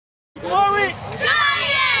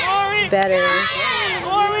Better.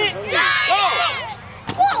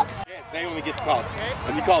 Say when we get the call.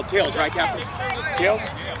 And you call it tails, right, Captain? Tails?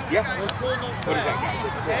 Yeah. What is that, guys?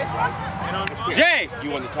 It's tails, right? Jay! You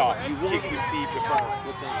want the toss. Kick, receive, defer.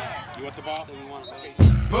 You want the ball? Then we want it.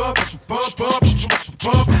 Pump it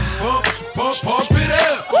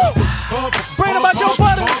up. Bring about your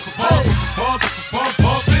butter. Pump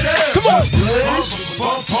it up. Come on.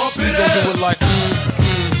 Pump it up. Do it like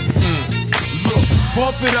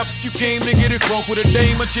Pump it up if you came to get it crunk with a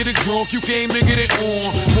dame and shit it drunk. You came to get it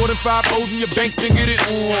on. More than 5 O's in your bank to get it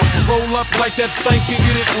on. Roll up like that stank and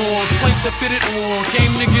get it on. Spank to fit it on.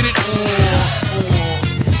 Came to get it on.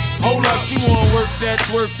 Hold up, she wanna work that,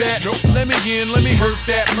 twerk that. Nope. Let me in, let me hurt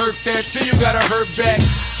that, murk that. Till you gotta hurt back.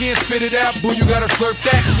 Can't spit it out, boo, you gotta slurp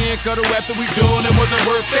that. Can't cut her after we done, it wasn't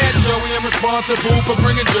worth that. Joey, I'm responsible for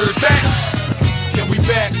bringing dirt back. Can we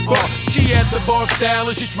back? She at the bar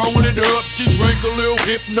style and she throwing it up. She drank a little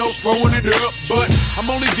hypno, throwing it up. But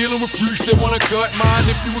I'm only dealing with freaks that wanna cut mine.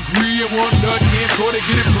 If you agree, and one nut can't cut it,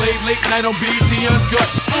 get it played late night on BT Uncut.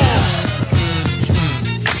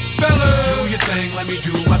 Fellas, do your thing, let me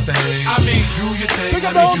do my thing. I mean, do your thing,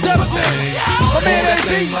 let me do my thing. Move that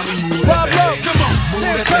thing, let me move that thing. Come on, move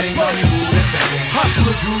that thing, let me move that thing.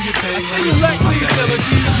 Hustler, do your thing, let me do my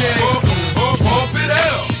thing. Pump it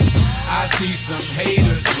up. I see some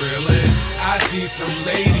haters grilling. I see some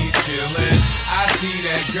ladies chilling. I see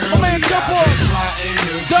that girl. My man, jump on.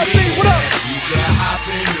 What up? She can hop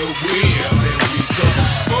in the wheel and we go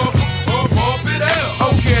pump it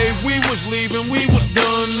up. Okay, we was leaving, we was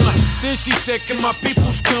done. Then she said, can my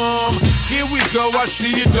peoples come? Here we go, I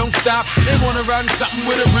see you, don't stop. They wanna ride in something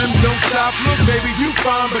with a rim, don't stop. Look, baby, you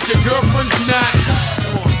fine, but your girlfriend's not.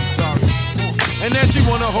 And then she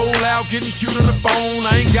wanna hold out, getting cute on the phone.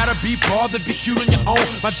 I ain't gotta be bothered, be cute on your own.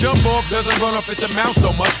 My jump off doesn't run off at the mouth so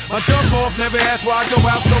much. My jump off never asks why I go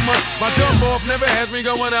out so much. My jump off never has me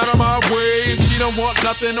going out of my way. And she don't want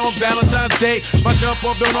nothing on Valentine's Day. My jump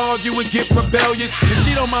off don't argue and get rebellious. And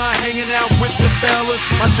she don't mind hanging out with the fellas.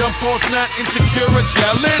 My jump off's not insecure or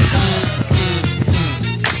jealous.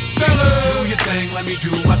 Do your thing, let me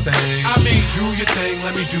do my thing. I mean, do your thing,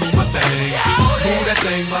 let me do my thing. Move that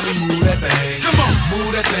thing, let me move that thing. Come on,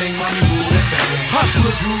 move that thing, let me move that thing.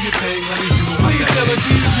 Hustler, do your thing, let me do my thing. Please tell a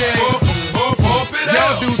DJ, pump it up.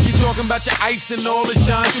 Y'all dudes keep talking about your ice and all the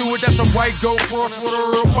shine to it. That's a white gold cross with a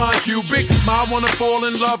real fine cubic. Ma wanna fall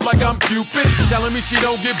in love like I'm Cupid. Telling me she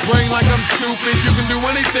don't get brain like I'm stupid. You can do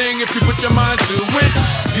anything if you put your mind to it.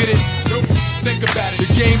 Get it? Nope. Think about it.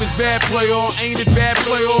 The game is bad play all, ain't it bad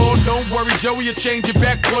play all? Don't worry, Joey, you change your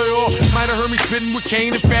back play all. Might have heard me spitting with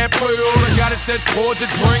Kane and fat play all. I got it set towards it,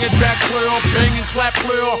 bring it back play all. Bang and clap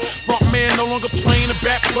play all. Front man no longer playing the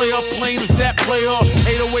back play all. Plain as that play all.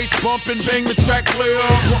 808s bumping, bang the track play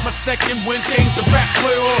all. Want my second win, change the back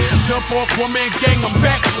play all. Jump off one man gang, I'm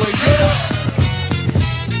back play, yeah.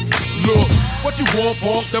 Look, what you want,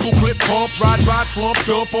 pump, double clip, pump, ride by, slump,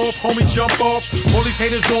 dump off, homie, jump off. All these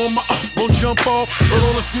haters on my, won't jump off. But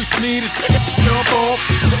all the streets need is jump off,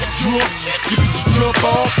 jump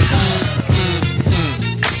off.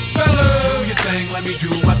 Fella, do your thing, let me do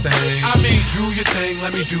my thing. I mean, do your thing, let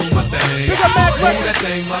me do my thing. Move that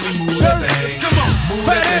thing, let me move that thing. Come on, move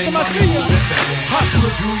that thing, let me move that thing. Hustler,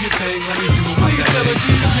 do your thing, let me do my thing. Please tell a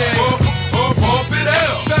DJ, pump it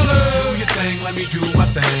up. Fella, do your thing, let me do my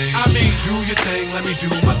thing. I mean, do your thing, let me do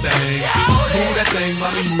my thing. Move that thing,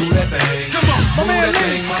 let me move that thing. Come on, move that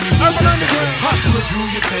thing, let me move that thing. Hustler, do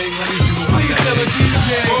your thing, let me do my thing. Please tell a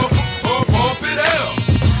DJ, pump it up.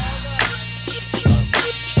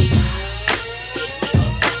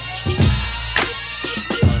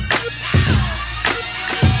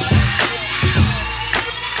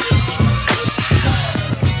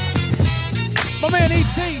 My man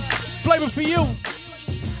E.T., flavor for you.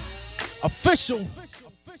 Official.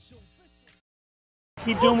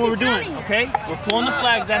 Keep doing what we're doing, okay? We're pulling the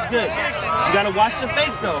flags, that's good. You gotta watch the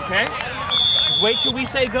fakes though, okay? Just wait till we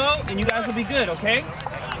say go and you guys will be good, okay?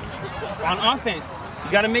 On offense,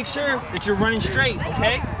 you gotta make sure that you're running straight,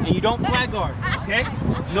 okay? And you don't flag guard, okay?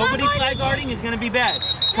 Nobody flag guarding is gonna be bad.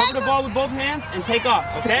 Cover the ball with both hands and take off,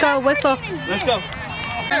 okay? Let's go, whistle. Let's go.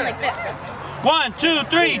 Like this. 1, 2,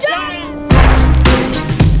 3, jump!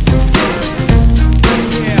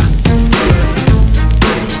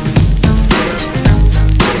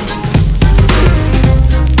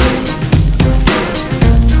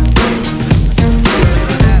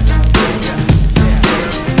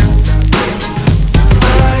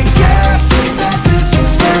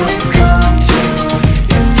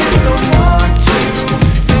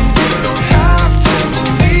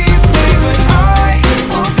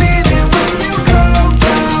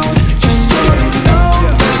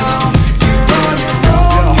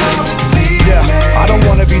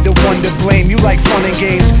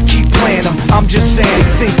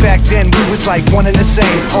 it's like one and the same.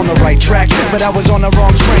 On the right track, but I was on the wrong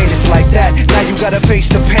train. It's like that, now you gotta face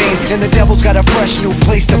the pain. And the devil's got a fresh new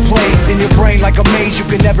place to play. In your brain like a maze, you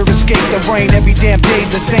can never escape the rain. Every damn day's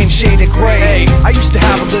the same shade of gray. Hey, I used to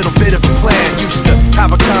have a little bit of a plan. Used to have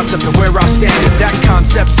a concept of where I stand, but that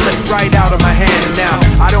concept slipped right out of my hand. And now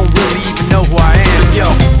I don't really even know who I am. Yo,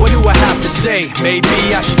 what do I have to say? Maybe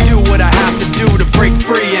I should do what I have to do to break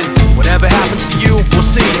free. And whatever happens to you, we'll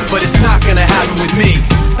see. But it's not gonna happen with me.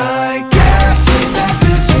 I guess that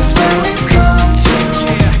this is where we've come to.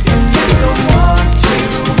 If you don't want to,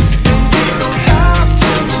 then you don't have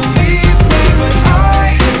to believe me. But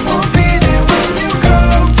I won't be there when you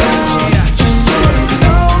go down. Just so you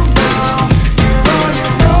know now, you're on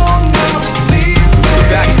your own now, believe me.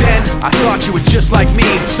 Back then, I thought you were just like me,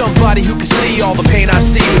 somebody who could see all the pain I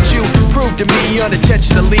see. But you proved to me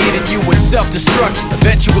unintentionally that you would self-destruct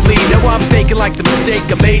eventually. Now I'm thinking like the mistake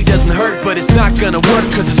I made doesn't hurt, but it's not gonna work,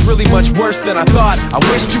 cause it's really much worse than I thought. I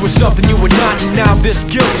wished you were something you were not, and now this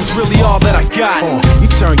guilt is really all that I got. You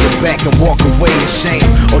turn your back and walk away in shame.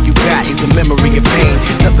 All you got is a memory of pain.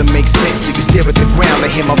 Nothing makes sense, you can stare at the ground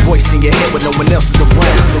and hear my voice in your head when no one else is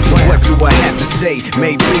around. So what do I have to say?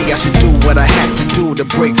 Maybe I should do what I have to do to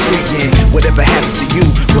break free. And whatever happens to you,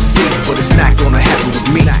 we'll see. But it's not gonna happen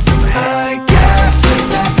with me. I guess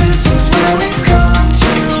that this is where we've come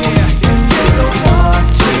to. If you don't want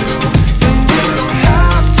to, then you don't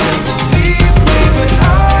have to believe me. But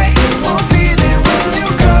I won't be there when you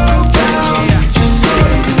go down. Just so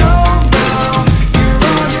you know now, you're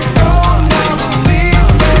on your own now, believe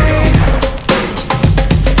me.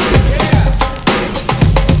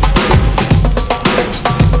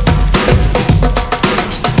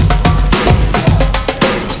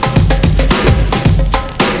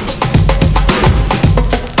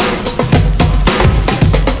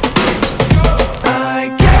 I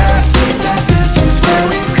guess that this is where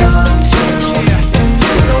we've come to. If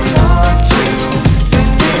you don't want to, then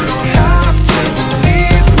you don't have to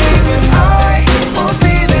believe me. But I won't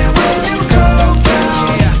be there when you go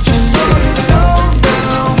down. Just so you know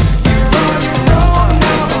now, you're on your own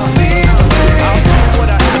now, believe me. I'll do what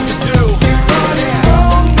I have to do. You're on your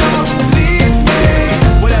own now, believe me.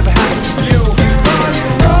 Whatever happens to you, You're on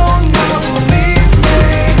your own now, believe me.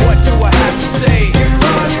 what do I have to say? You're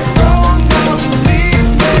on your own now, believe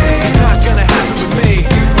me. It's not gonna happen with me.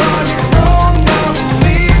 You're on your own now,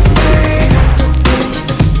 believe me.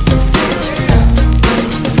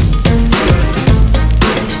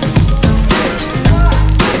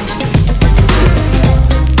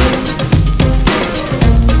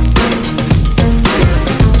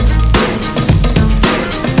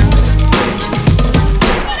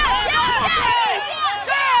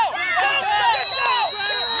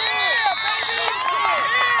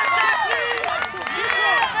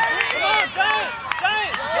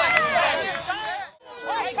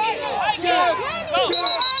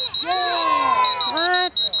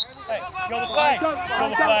 What? Show the flag. Show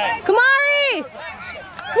the flag. Kamari!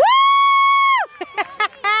 Woo!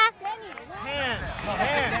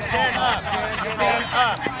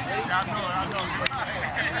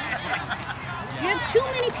 You have too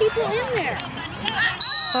many people in there.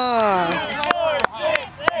 Oh.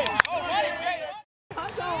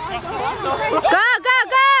 Go, go,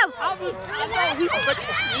 go!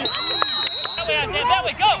 That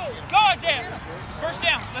way, go! Go, Isaiah! First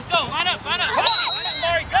down, let's go, line up, line up, line up,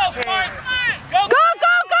 Mari, go, Mari! Go, Go,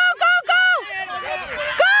 go, go, go, go!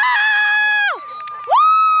 Go! Woo!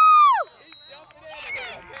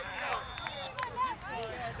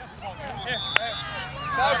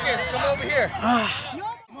 Falcons, come over here.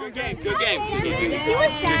 Good game, good game.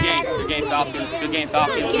 Good game, Falcons. Good game,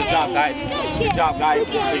 Falcons. Good job, guys. Good job, guys.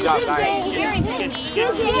 Good job, guys.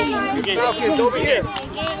 Good game, Falcons, over here.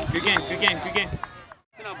 good game, good game, good game.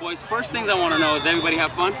 Listen up, boys. First things I want to know is everybody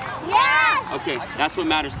have fun? Yeah. Okay, that's what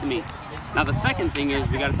matters to me. Now the second thing is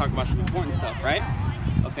we got to talk about some important stuff, right?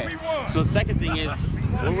 Okay. So the second thing is,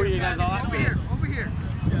 where were you guys all at today? Over here.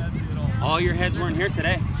 All your heads weren't here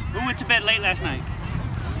today. Who went to bed late last night?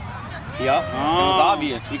 Yup. It was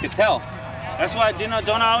obvious. We could tell. That's why don't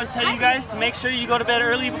I always tell you guys to make sure you go to bed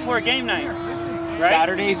early before a game night, right?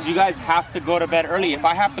 Saturdays, you guys have to go to bed early. If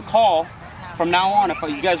I have to call from now on, if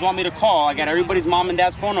you guys want me to call, I got everybody's mom and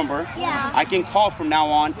dad's phone number. Yeah. I can call from now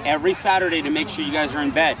on every Saturday to make sure you guys are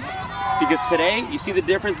in bed. Because today, you see the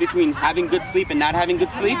difference between having good sleep and not having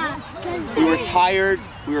good sleep? We were tired,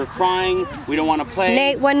 we were crying, we don't want to play.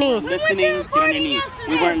 Nate, one knee. Listening, get on your knees.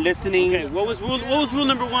 We weren't listening. Okay, what was rule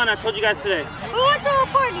number one I told you guys today? We went to a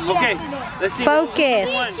party. Okay, let's see.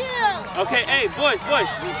 Focus. Okay, hey, boys,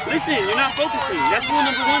 listen, you're not focusing. That's rule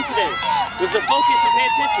number one today, was to focus and pay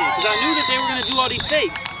attention, because I knew that they were going to do all these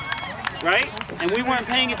fakes. right? And we weren't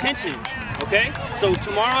paying attention, okay? So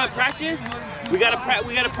tomorrow at practice, we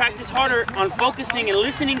gotta practice harder on focusing and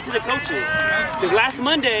listening to the coaches. Because last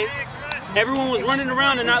Monday, everyone was running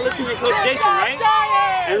around and not listening to Coach Jason, right?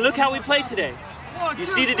 And look how we played today. You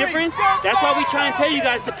see the difference? That's why we try and tell you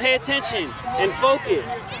guys to pay attention and focus,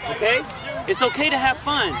 okay? It's okay to have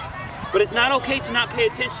fun, but it's not okay to not pay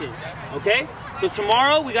attention, okay? So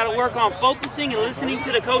tomorrow, we gotta work on focusing and listening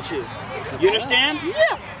to the coaches. You understand?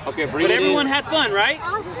 Yeah. Okay, bring But it everyone in. had fun, right?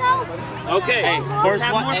 Also, Okay, Hey, let's first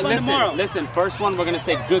have one. more Hey, fun tomorrow. listen. First one, we're gonna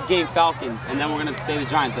say good game Falcons, and then we're gonna say the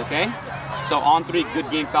Giants. Okay? So on 3, good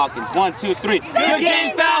game Falcons. 1, 2, 3. Good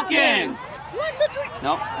game Falcons. 1, 2, 3.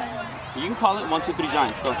 No, you can call it 1, 2, 3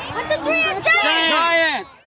 Giants. Go. 1, 2, 3. Giants. Giants.